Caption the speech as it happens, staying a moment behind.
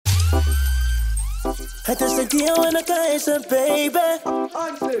Het is de deal en de Keizer, baby.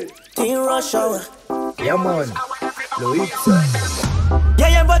 Team Rush Hour. Ja man, Louis.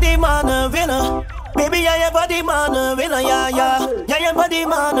 Jij hebt wat die mannen winnen. Baby, jij hebt wat die mannen winnen, ja, ja. Jij hebt wat die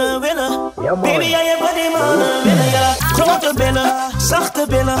mannen winnen. Baby, jij hebt wat die mannen winnen, ja. Grote billen, zachte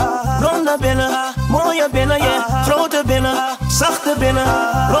billen, ronde billen, mooie billen, yeah. Grote billen, zachte billen,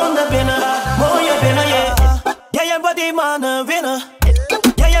 ronde billen, mooie billen, yeah. Jij hebt wat die mannen winnen.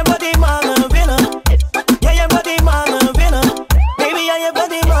 Jij hebt wat die mannen winnen. Jij hebt wat die mannen winnen. Baby, jij hebt wat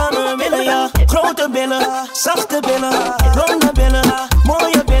die mannen winnen, ja. Grote billen, zachte billen, ronde billen,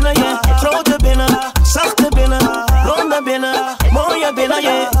 mooie billen, yeah. Grote billen, zachte billen, ronde billen, mooie billen,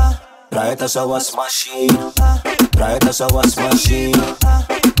 yeah. Draait als een wasmachine, draait als een wasmachine,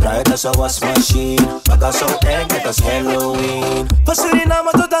 draait als een wasmachine. Maak zo eng net als Halloween. Van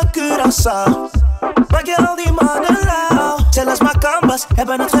Suriname tot aan Curaçao, maak je al die mannen lauw. Zelfs maar Kambas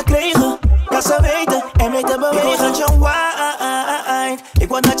hebben het gekregen. Ja, ze weten en weten bewegen. Ik je wine, ik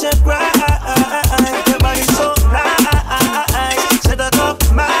wil dat je grind. Je body zo right, zet dat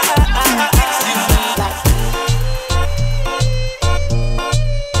op mij.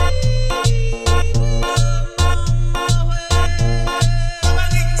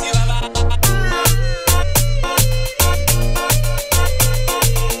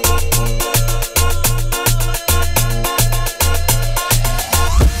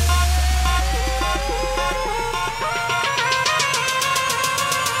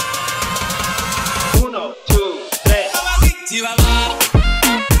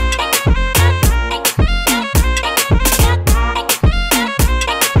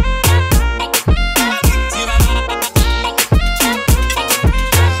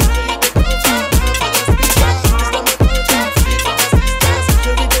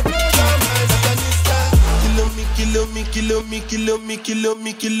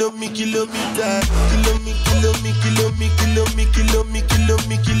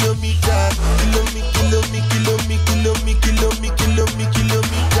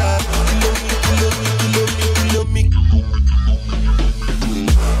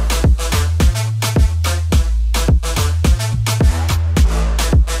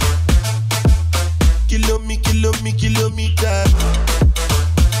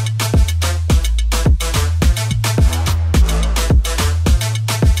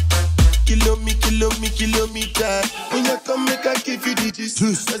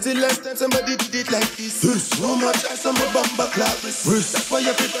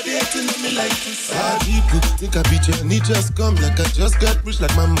 Just come like I just got rich,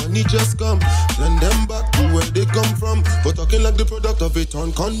 like my money just come. Send them back to where they come from. For talking like the product of a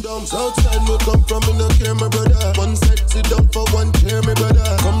torn condom. Southside no come from, me no care, my brother. One side sit down for one chair, my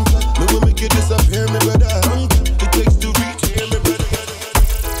brother. Come back, me will make you disappear, my brother. It takes to reach here, my brother.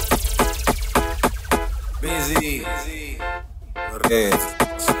 Bizzey.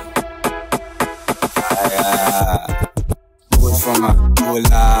 Doe het voor me, doe het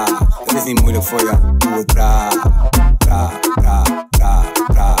la. Het is niet moeilijk voor je, doe het traag.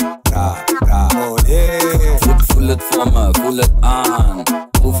 Oh yeah. Voel het voor me, voel het aan.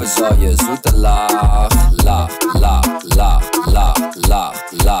 Proeven zal je zoete laag. Laag, laag, laag, laag, laag,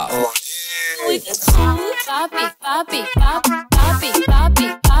 laag. Oh yeah. Doe ik het goed? Papi, papi, papi, papi,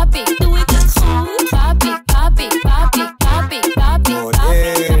 papi, papi. Doe ik het goed? Papi, papi, papi, papi, papi, oh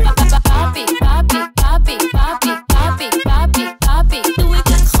yeah. Papi, papi, papi, papi, papi, papi, papi. Doe ik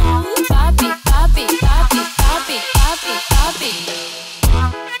het goed? Papi, papi, papi, papi, papi, papi.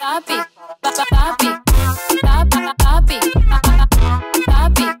 Papi, papi,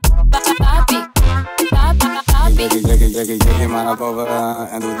 papi, papi, papi, Leg je maar naar boven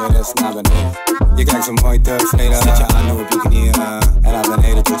en doe de rest naar beneden. Je kijkt zo mooi tevreden, zet je handen op je knieën en naar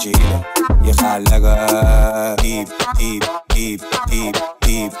beneden tot je hielen. Je gaat lekker diep, diep, diep, diep,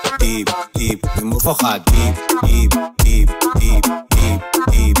 diep, diep, diep. Je move gaat diep, diep, diep, diep, diep,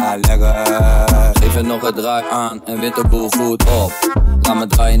 diep. Ga lekker. Geef het nog een draai aan en wint de boel goed op. Laat me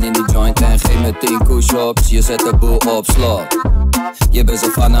draaien in die joint en geef me 10 push-ups. Je zet de boel op slot. Je bent zo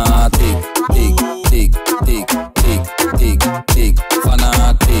fanatiek, tik, tik, tik, tik, tik, tik,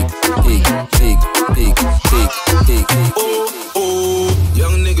 fanatiek, tik, tik, tik, tik, tik. Oh, oh,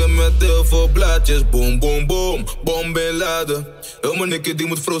 young nigga met heel veel blaadjes, boom, boom, boom, bom ben laden. Helemaal nikke die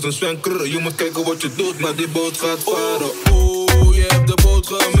moet frozen zwenker, je moet kijken wat je doet, maar die boot gaat varen. Oh, je hebt de boot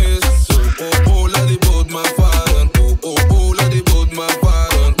gemist, oh, oh, laat die boot maar varen. Oh, oh, oh, laat die boot maar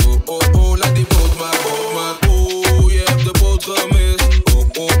varen. Oh, oh, oh, laat die boot maar varen. Oh, je hebt de boot gemist.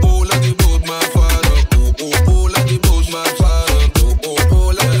 Oh, oh, laat die boot maar varen. Oh, oh, laat die boot maar varen. Oh,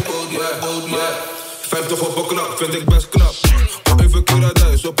 oh, laat die boot maar. 50 op een knap, vind ik best knap. Even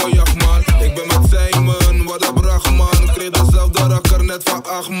Paradijs op jacht man. Ik ben met Simon, wat een brachman. Ik kreeg dezelfde rakker net van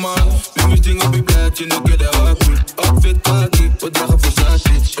 8 man. Nu is ding op je blaadje, nu kun je happy. Outfit kaki, we dragen Versace.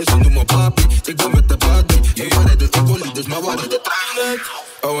 Is het doe mijn papi, ik ben met de party. Je rijdt de Tivoli, dus maar waar is de trein?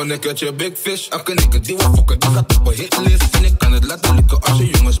 Oh, en ik had je big fish. Akken ik die we fokken, die gaat op een hitlist. En ik kan het laten lukken als je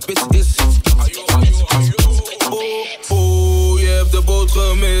jongen spits is. Oh, je hebt de boot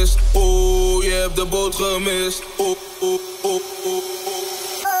gemist. Oh, je hebt de boot gemist. Oh, oh, oh, oh.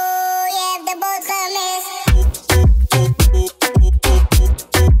 Je hebt de boot gemist.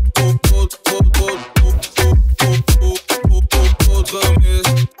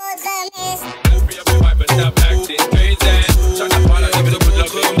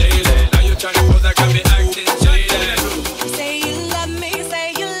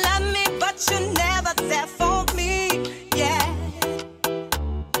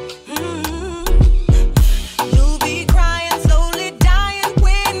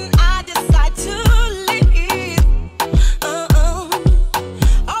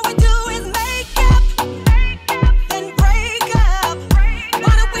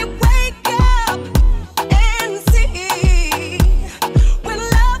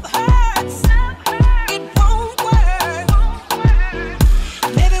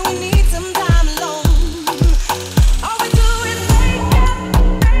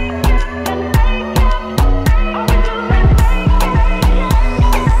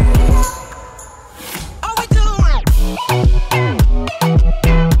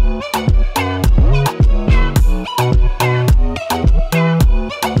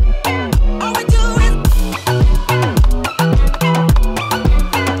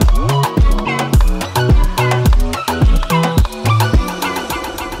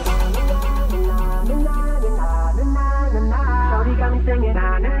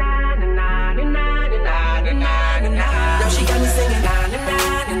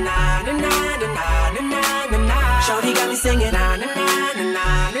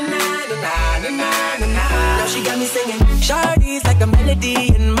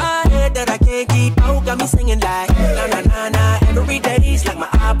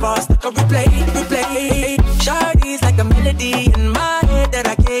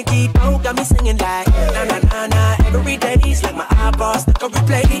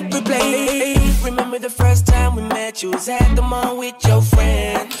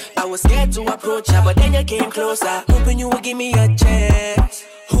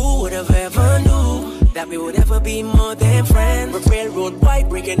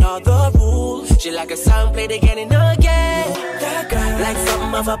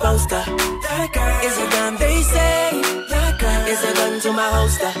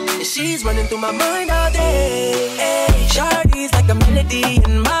 She's running through my mind all day. Hey, Shawty's like a melody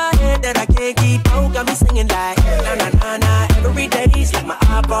in my head that I can't keep out. Got me singing like na na na na every day's like my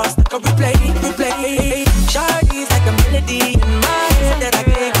eyeballs stuck on replay, replay. Shawty's like a melody in my head that I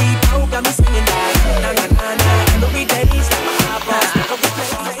can't keep out. Got me singing like na na na na every day's like my eyeballs stuck on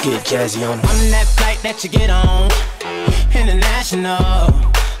replay. Get jazzy on that flight that you get on, international.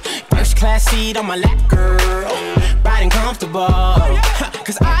 First class seat on my lap, girl. Riding comfortable.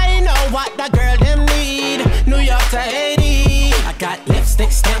 Cause I know what that girl them need. New York to Haiti. I got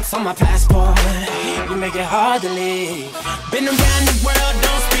lipstick stamps on my passport. You make it hard to leave. Been around the world,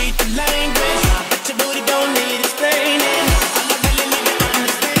 don't speak the language. But your booty don't need explaining. All I really need to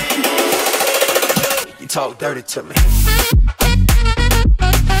understand it. You talk dirty to me.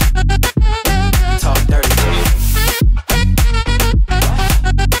 Talk dirty to me.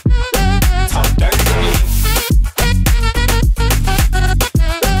 Talk dirty to me.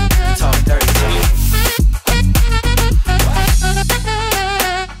 Talk dirty to me.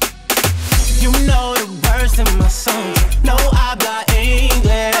 You know the words in my songs. No habla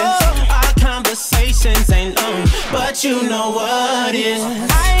English. Our conversations ain't long, but you know what is.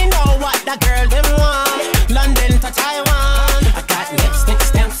 I know what that girl them want. London to Taiwan. I got lipstick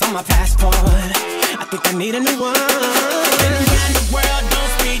stamps on my passport. I think I need a new one. Been around the world,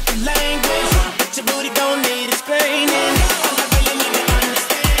 don't speak the language. But your booty don't need explaining. All I really need to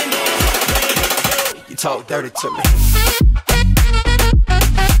understand is You talk dirty to me.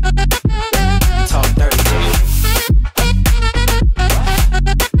 Talk dirty to me.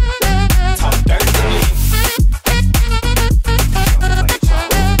 Talk dirty to me.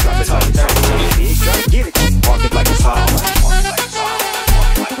 Talk dirty to me. Get it. Walk it like it's hot.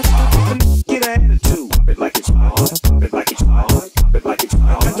 Get an attitude. Pump it like it's hot. Pump it like it's hot. Pump it like it's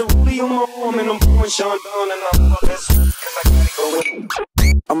hot. Got the Rudy on my arm and I'm pouring Sean down and I'm this. Cause I gotta go with.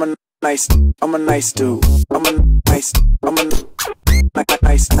 I'm a nice dude. I'm a nice.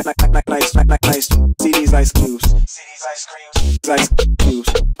 Nice. See these ice cubes. Ice cubes.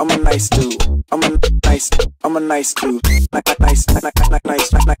 nice dude. I'm a nice dude. Nice.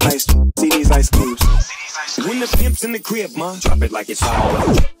 See these ice cubes. When the pimp's in the crib, ma, drop it like it's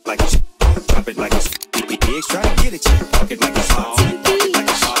hot. Like it's, drop it like it's. Pigs try to get it, you talk it like it's hot. Talk it like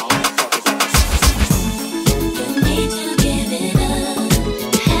it's hot. Talk it like it's hot. You need to give it up.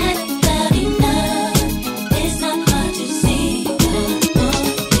 Had about enough. It's not hard to see.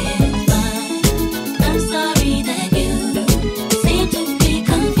 I'm sorry that you seem to be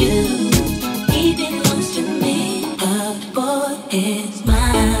confused. He belongs to me. The boy is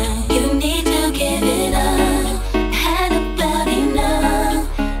mine. You need to give it up. Had about enough.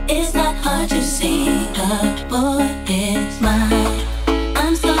 It's not hard to see. The boy is mine.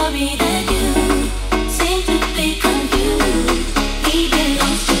 I'm sorry that you seem to be confused. He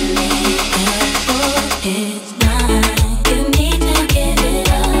belongs to me. The boy is mine. You need to give it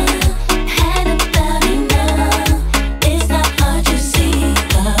up. Had about enough. It's not hard to see.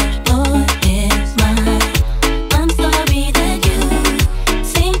 The boy is mine. I'm sorry that you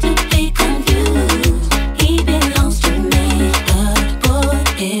seem to be confused. He belongs to me. The boy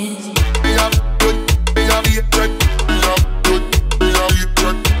is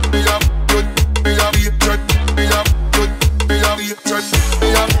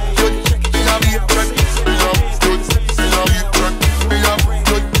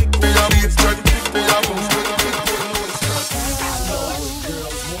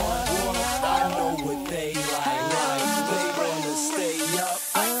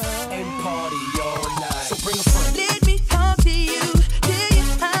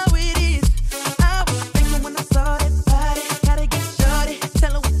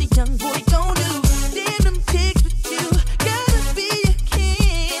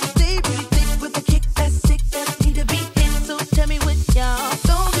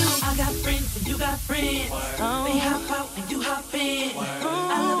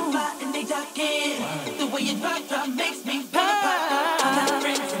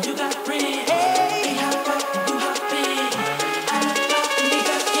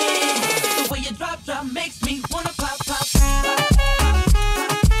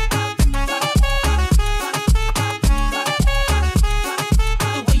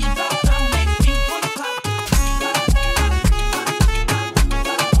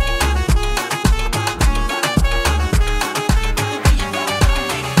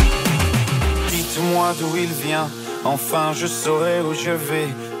d'où il vient, enfin je saurai où je vais.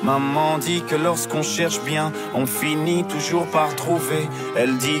 Maman dit que lorsqu'on cherche bien, on finit toujours par trouver.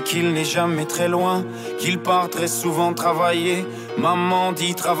 Elle dit qu'il n'est jamais très loin, qu'il part très souvent travailler. Maman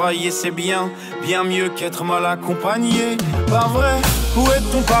dit travailler c'est bien, bien mieux qu'être mal accompagné. Pas vrai, où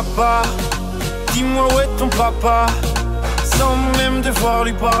est ton papa? Dis-moi où est ton papa? Sans même devoir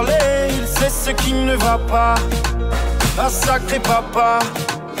lui parler, il sait ce qui ne va pas. Ah sacré papa,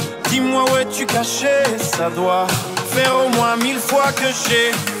 dis-moi où es-tu caché? Ça doit faire au moins 1000 fois que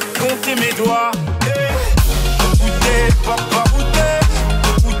j'ai compté mes doigts. Hey. Où t'es papa, où t'es?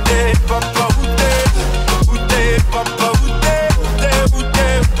 Où t'es papa, où t'es? Où t'es papa, où t'es? Où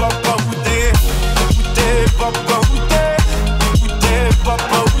t'es papa, où t'es? Où t'es papa, où t'es? Où t'es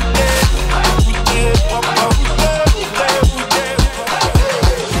papa, où t'es? Où t'es papa, où t'es?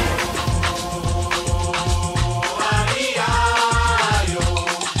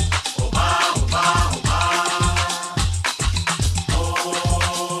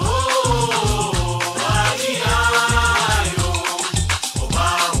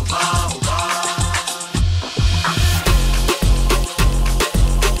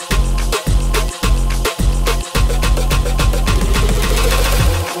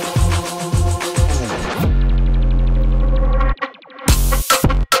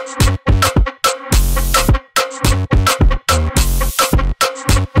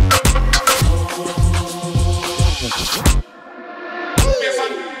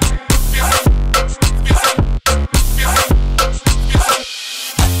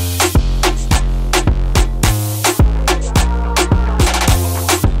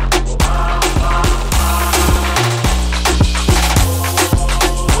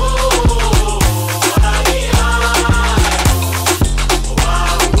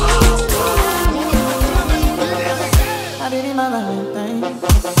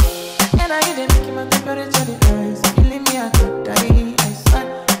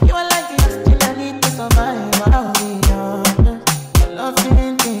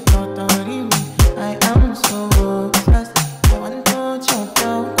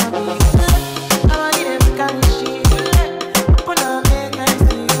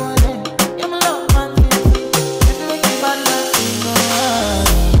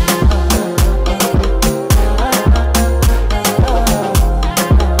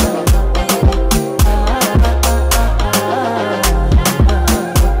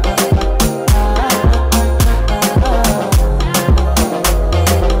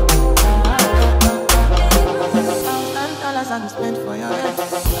 your head.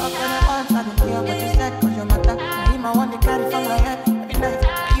 Talk when I want, I don't care what you said, cause you matter. Now him I want to carry from my head every night.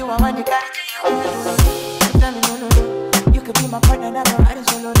 Now you I want to carry to your head. Tell me no. You could be my partner, never riding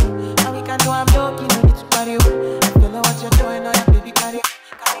solo. And we can do I'm joking, no need to carry you. I feel like what you're doing, oh yeah, baby,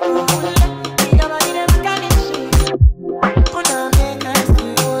 carry.